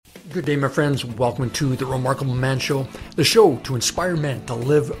Good day, my friends. Welcome to the Remarkable Man Show, the show to inspire men to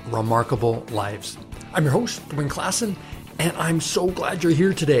live remarkable lives. I'm your host, Dwayne Klassen, and I'm so glad you're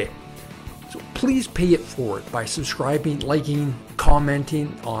here today. So please pay it forward by subscribing, liking,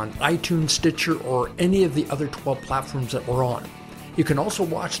 commenting on iTunes, Stitcher, or any of the other 12 platforms that we're on. You can also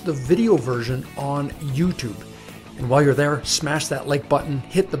watch the video version on YouTube. And while you're there, smash that like button,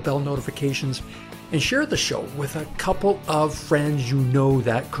 hit the bell notifications, and share the show with a couple of friends you know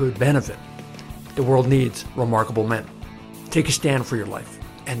that could benefit. The world needs remarkable men. Take a stand for your life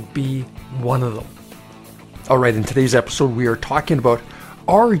and be one of them. All right, in today's episode, we are talking about,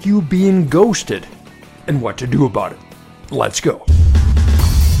 are you being ghosted and what to do about it? Let's go.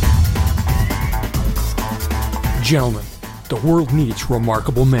 Gentlemen, the world needs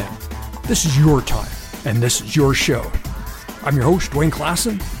remarkable men. This is your time, and this is your show. I'm your host, Dwayne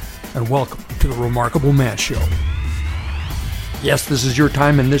Klassen, and welcome to the Remarkable Man Show. Yes, this is your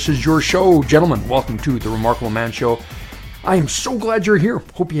time and this is your show. Gentlemen, welcome to the Remarkable Man Show. I am so glad you're here.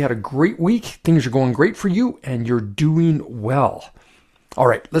 Hope you had a great week. Things are going great for you and you're doing well. All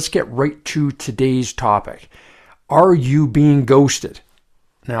right, let's get right to today's topic. Are you being ghosted?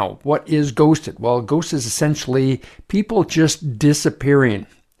 Now, what is ghosted? Well, ghost is essentially people just disappearing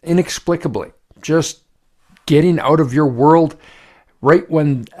inexplicably, just getting out of your world right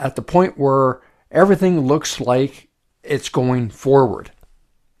when at the point where everything looks like it's going forward.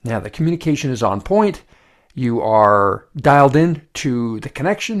 Now, the communication is on point. You are dialed in to the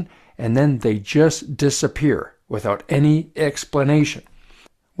connection, and then they just disappear without any explanation.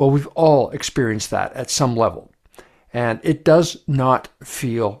 Well, we've all experienced that at some level, and it does not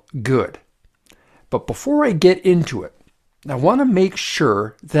feel good. But before I get into it, I want to make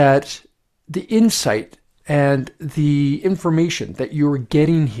sure that the insight and the information that you're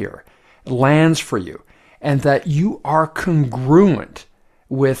getting here lands for you and that you are congruent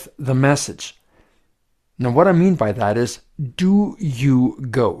with the message. Now, what I mean by that is, do you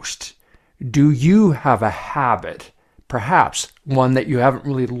ghost? Do you have a habit, perhaps one that you haven't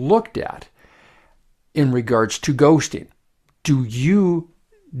really looked at in regards to ghosting? Do you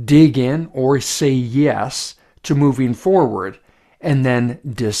dig in or say yes to moving forward and then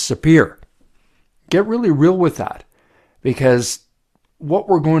disappear? Get really real with that, because what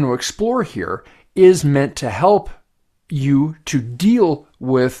we're going to explore here is meant to help you to deal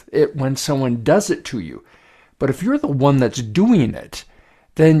with it when someone does it to you. But if you're the one that's doing it,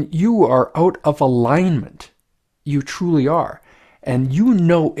 then you are out of alignment. You truly are. And you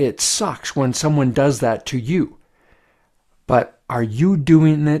know it sucks when someone does that to you. But are you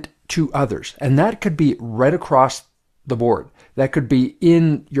doing it to others? And that could be right across the board. That could be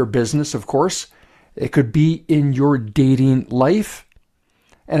in your business, of course. It could be in your dating life,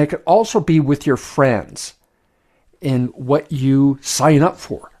 and it could also be with your friends in what you sign up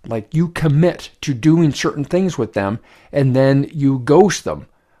for. Like you commit to doing certain things with them, and then you ghost them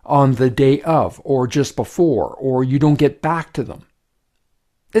on the day of, or just before, or you don't get back to them.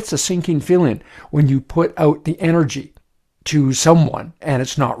 It's a sinking feeling when you put out the energy to someone and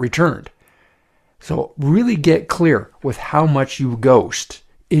it's not returned. So really get clear with how much you ghost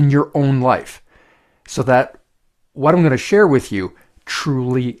in your own life, so that what I'm going to share with you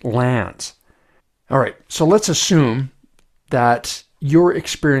truly lands. All right, so let's assume that you're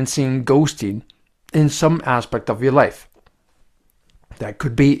experiencing ghosting in some aspect of your life. That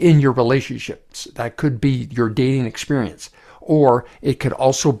could be in your relationships. That could be your dating experience. Or it could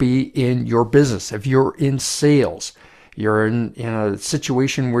also be in your business. If you're in sales, you're in a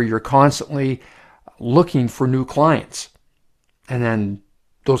situation where you're constantly looking for new clients. And then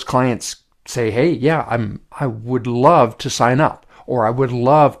those clients say, hey, yeah, I would love to sign up, or I would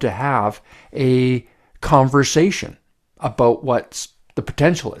love to have a conversation about what the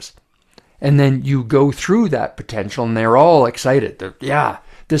potential is. And then you go through that potential and they're all excited. They're, yeah,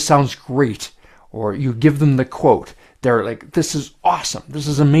 this sounds great. Or you give them the quote. They're like, this is awesome. This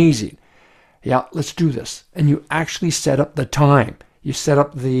is amazing. Yeah, let's do this. And you actually set up the time. You set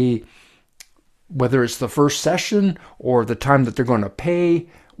up whether it's the first session or the time that they're going to pay,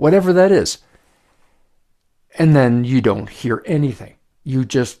 whatever that is. And then you don't hear anything. You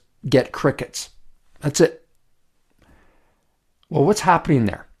just get crickets. That's it. Well, what's happening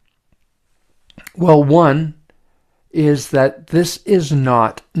there? Well, one is that this is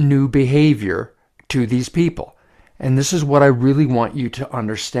not new behavior to these people. And this is what I really want you to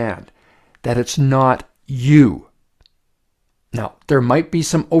understand, that it's not you. Now, there might be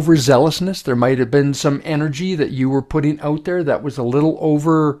some overzealousness. There might have been some energy that you were putting out there that was a little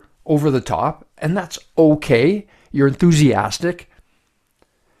over the top, and that's okay. You're enthusiastic.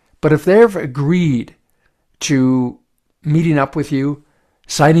 But if they've agreed to meeting up with you,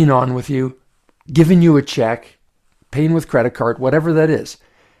 signing on with you, giving you a check, paying with credit card, whatever that is.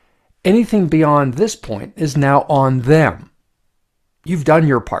 Anything beyond this point is now on them. You've done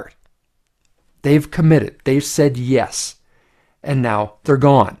your part. They've committed. They've said yes. And now they're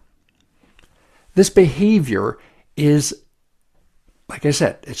gone. This behavior is, like I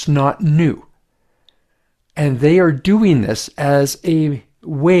said, it's not new. And they are doing this as a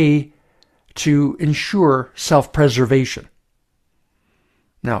way to ensure self-preservation.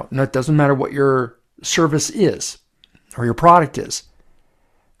 Now, it doesn't matter what your service is or your product is.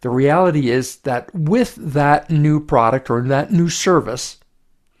 The reality is that with that new product or that new service,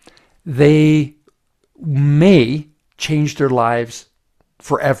 they may change their lives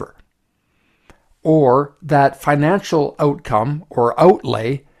forever. Or that financial outcome or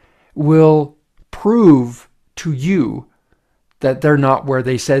outlay will prove to you that they're not where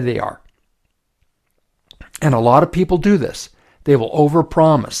they said they are. And a lot of people do this. They will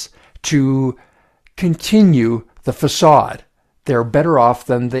overpromise to continue the facade. They're better off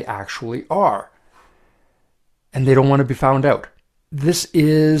than they actually are. And they don't want to be found out. This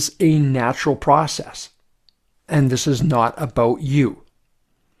is a natural process. And this is not about you.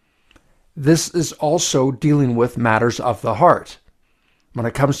 This is also dealing with matters of the heart when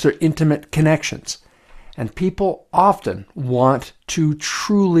it comes to intimate connections. And people often want to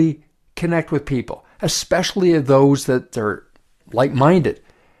truly connect with people, especially those that they're like-minded.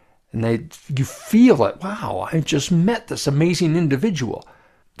 And you feel it. Wow, I just met this amazing individual.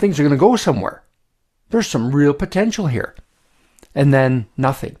 Things are going to go somewhere. There's some real potential here. And then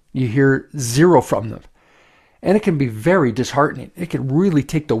nothing. You hear zero from them. And it can be very disheartening. It can really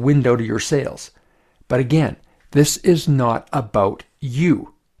take the wind out of your sails. But again, this is not about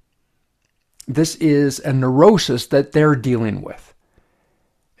you. This is a neurosis that they're dealing with.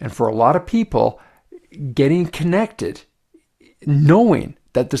 And for a lot of people, getting connected, knowing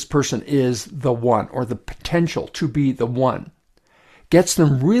that this person is the one or the potential to be the one, gets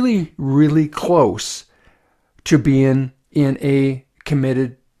them really, really close to being in a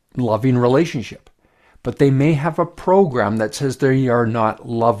committed, loving relationship. But they may have a program that says they are not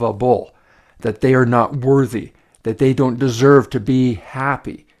lovable, that they are not worthy, that they don't deserve to be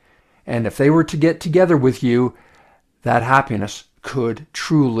happy. And if they were to get together with you, that happiness could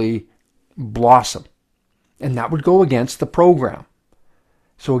truly blossom. And that would go against the program.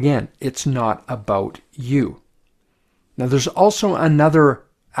 So again, it's not about you. Now there's also another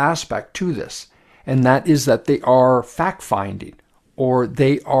aspect to this, and that is that they are fact-finding, or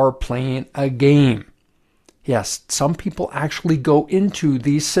they are playing a game. Yes, some people actually go into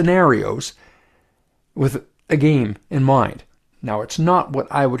these scenarios with a game in mind. Now, it's not what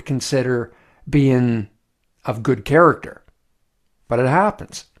I would consider being of good character, but it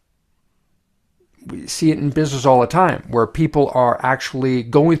happens. We see it in business all the time, where people are actually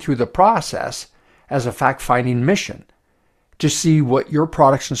going through the process as a fact-finding mission to see what your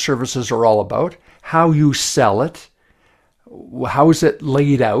products and services are all about, how you sell it, how is it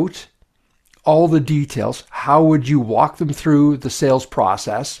laid out, all the details, how would you walk them through the sales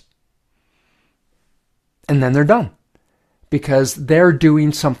process, and then they're done. Because they're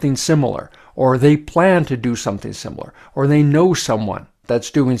doing something similar, or they plan to do something similar, or they know someone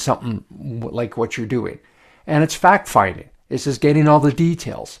that's doing something like what you're doing. And it's fact-finding. It's just getting all the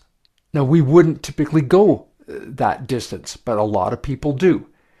details. Now, we wouldn't typically go that distance, but a lot of people do.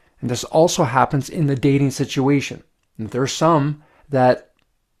 And this also happens in the dating situation. And there are some that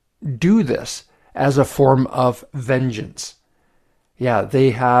do this as a form of vengeance. Yeah,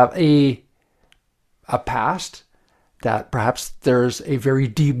 they have a past that perhaps there's a very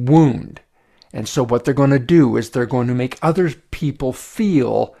deep wound. And so what they're going to do is they're going to make other people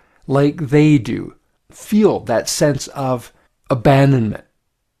feel like they do. Feel that sense of abandonment.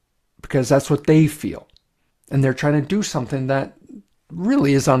 Because that's what they feel. And they're trying to do something that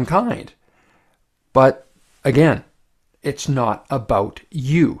really is unkind. But again, it's not about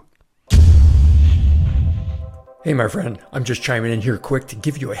you. Hey my friend, I'm just chiming in here quick to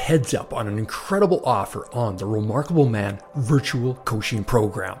give you a heads up on an incredible offer on the Remarkable Man Virtual Coaching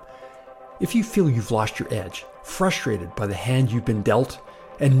Program. If you feel you've lost your edge, frustrated by the hand you've been dealt,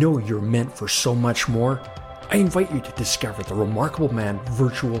 and know you're meant for so much more, I invite you to discover the Remarkable Man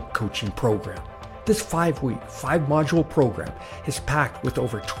Virtual Coaching Program. This 5-week, 5-module program is packed with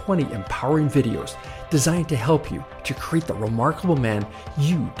over 20 empowering videos designed to help you to create the remarkable man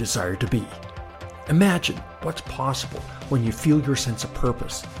you desire to be. Imagine what's possible when you feel your sense of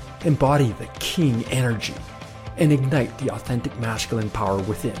purpose, embody the king energy, and ignite the authentic masculine power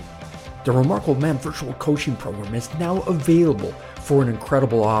within. The Remarkable Man Virtual Coaching Program is now available for an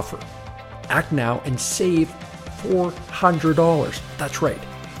incredible offer. Act now and save $400. That's right.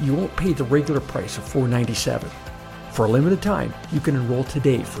 You won't pay the regular price of $497. For a limited time, you can enroll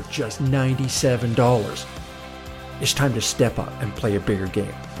today for just $97. It's time to step up and play a bigger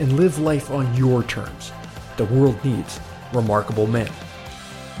game and live life on your terms. The world needs remarkable men.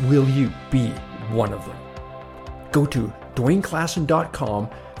 Will you be one of them? Go to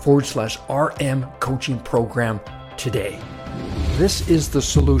DwayneClassen.com/RM coaching program today. This is the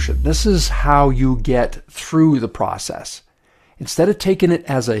solution. This is how you get through the process. Instead of taking it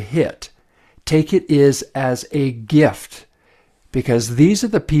as a hit, take it as a gift, because these are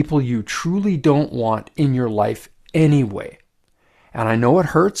the people you truly don't want in your life anyway. And I know it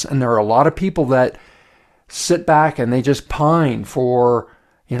hurts, and there are a lot of people that sit back and they just pine for,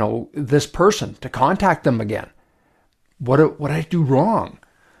 this person to contact them again. What did I do wrong?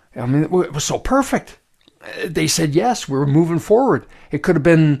 I mean, it was so perfect. They said yes, we were moving forward. It could have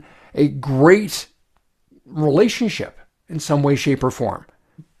been a great relationship in some way, shape, or form,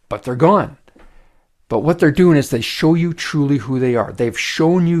 but they're gone. But what they're doing is they show you truly who they are. They've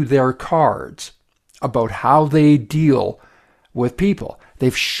shown you their cards about how they deal with people.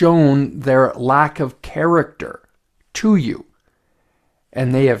 They've shown their lack of character to you.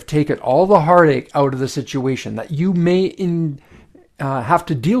 And they have taken all the heartache out of the situation that you may have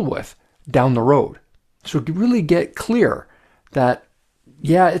to deal with down the road. So to really get clear that,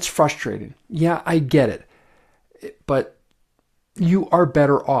 yeah, it's frustrating. Yeah, I get it. But you are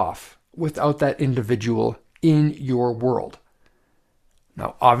better off without that individual in your world.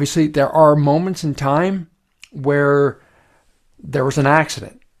 Now, obviously, there are moments in time where there was an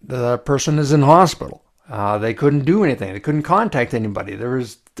accident. The person is in hospital. They couldn't do anything. They couldn't contact anybody.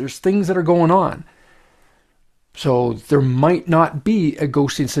 There's things that are going on. So there might not be a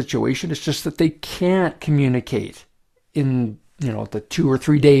ghosting situation. It's just that they can't communicate in, the 2 or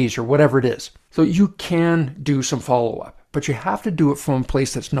 3 days or whatever it is. So you can do some follow-up, but you have to do it from a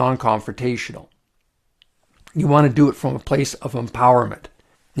place that's non-confrontational. You want to do it from a place of empowerment.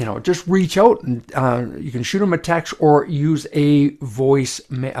 Just reach out and you can shoot them a text or use a voice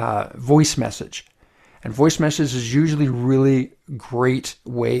message. And voice message is usually a really great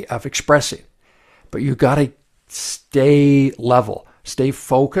way of expressing. But you got to stay level, stay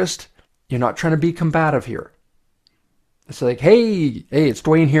focused. You're not trying to be combative here. It's like, hey, it's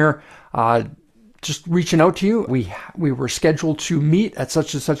Dwayne here. Just reaching out to you. We were scheduled to meet at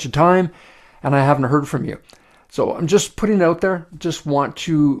such and such a time, and I haven't heard from you. So I'm just putting it out there. Just want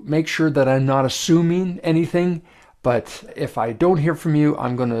to make sure that I'm not assuming anything. But if I don't hear from you,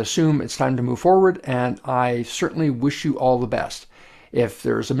 I'm going to assume it's time to move forward, and I certainly wish you all the best. If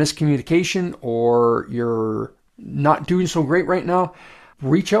there's a miscommunication or you're not doing so great right now,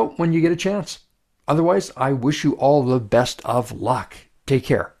 reach out when you get a chance. Otherwise, I wish you all the best of luck. Take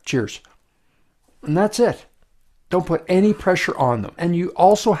care. Cheers. And that's it. Don't put any pressure on them. And you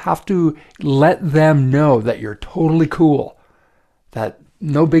also have to let them know that you're totally cool. That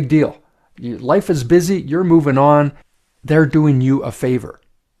no big deal. Life is busy. You're moving on. They're doing you a favor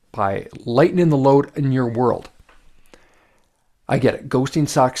by lightening the load in your world. I get it. Ghosting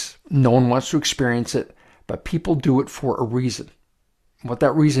sucks. No one wants to experience it, but people do it for a reason. What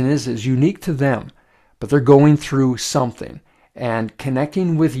that reason is unique to them, but they're going through something. And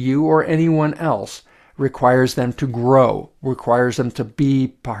connecting with you or anyone else requires them to grow, requires them to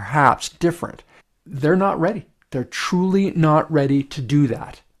be perhaps different. They're not ready. They're truly not ready to do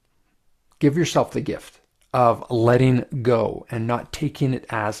that. Give yourself the gift of letting go and not taking it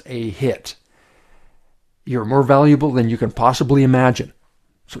as a hit. You're more valuable than you can possibly imagine.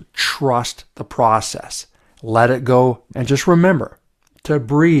 So trust the process. Let it go, and just remember to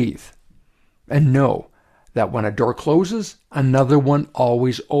breathe and know that when a door closes, another one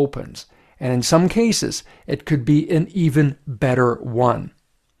always opens. And in some cases, it could be an even better one.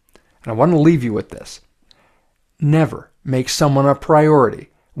 And I want to leave you with this. Never make someone a priority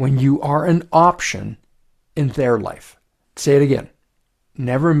when you are an option in their life. Say it again.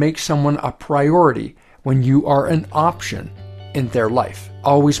 Never make someone a priority when you are an option in their life.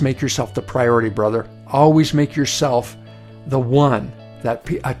 Always make yourself the priority, brother. Always make yourself the one that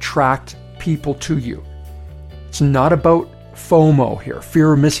attract people to you. It's not about FOMO here,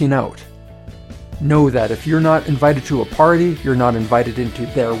 fear of missing out. Know that if you're not invited to a party, you're not invited into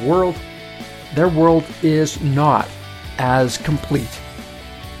their world is not as complete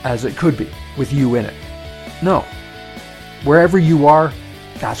as it could be with you in it. No. Wherever you are,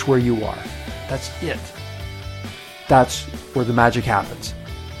 that's where you are. That's it. That's where the magic happens.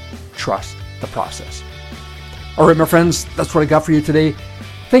 Trust the process. All right, my friends, that's what I got for you today.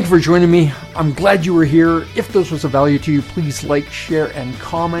 Thank you for joining me. I'm glad you were here. If this was of value to you, please like, share, and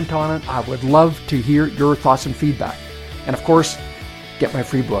comment on it. I would love to hear your thoughts and feedback. And of course, get my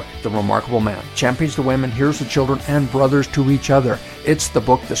free book, The Remarkable Man, Champions to Women, Heroes to Children, and Brothers to Each Other. It's the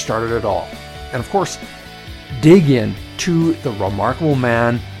book that started it all. And of course, dig in to the Remarkable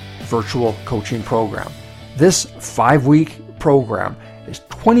Man virtual coaching program. This 5-week program is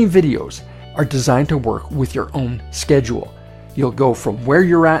 20 videos are designed to work with your own schedule. You'll go from where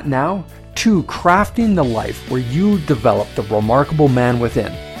you're at now to crafting the life where you develop the remarkable man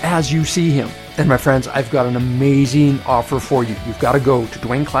within as you see him. And my friends, I've got an amazing offer for you. You've got to go to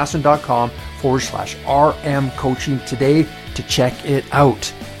DwayneKlasson.com/RM coaching today to check it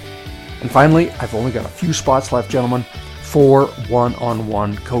out. And finally, I've only got a few spots left, gentlemen, for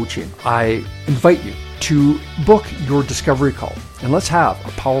one-on-one coaching. I invite you to book your discovery call and let's have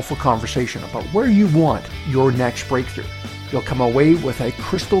a powerful conversation about where you want your next breakthrough. You'll come away with a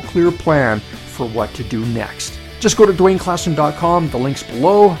crystal clear plan for what to do next. Just go to DwayneKlasson.com, the link's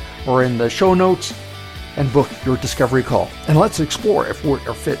below or in the show notes, and book your discovery call. And let's explore if we're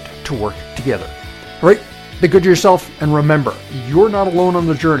fit to work together. All right, be good to yourself, and remember, you're not alone on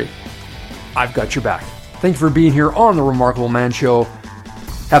the journey. I've got your back. Thank you for being here on The Remarkable Man Show.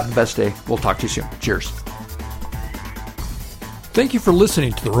 Have the best day. We'll talk to you soon. Cheers. Thank you for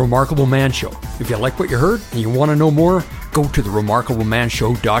listening to The Remarkable Man Show. If you like what you heard and you want to know more, go to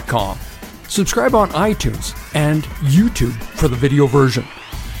theremarkablemanshow.com. Subscribe on iTunes and YouTube for the video version.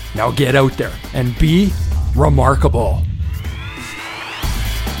 Now get out there and be remarkable.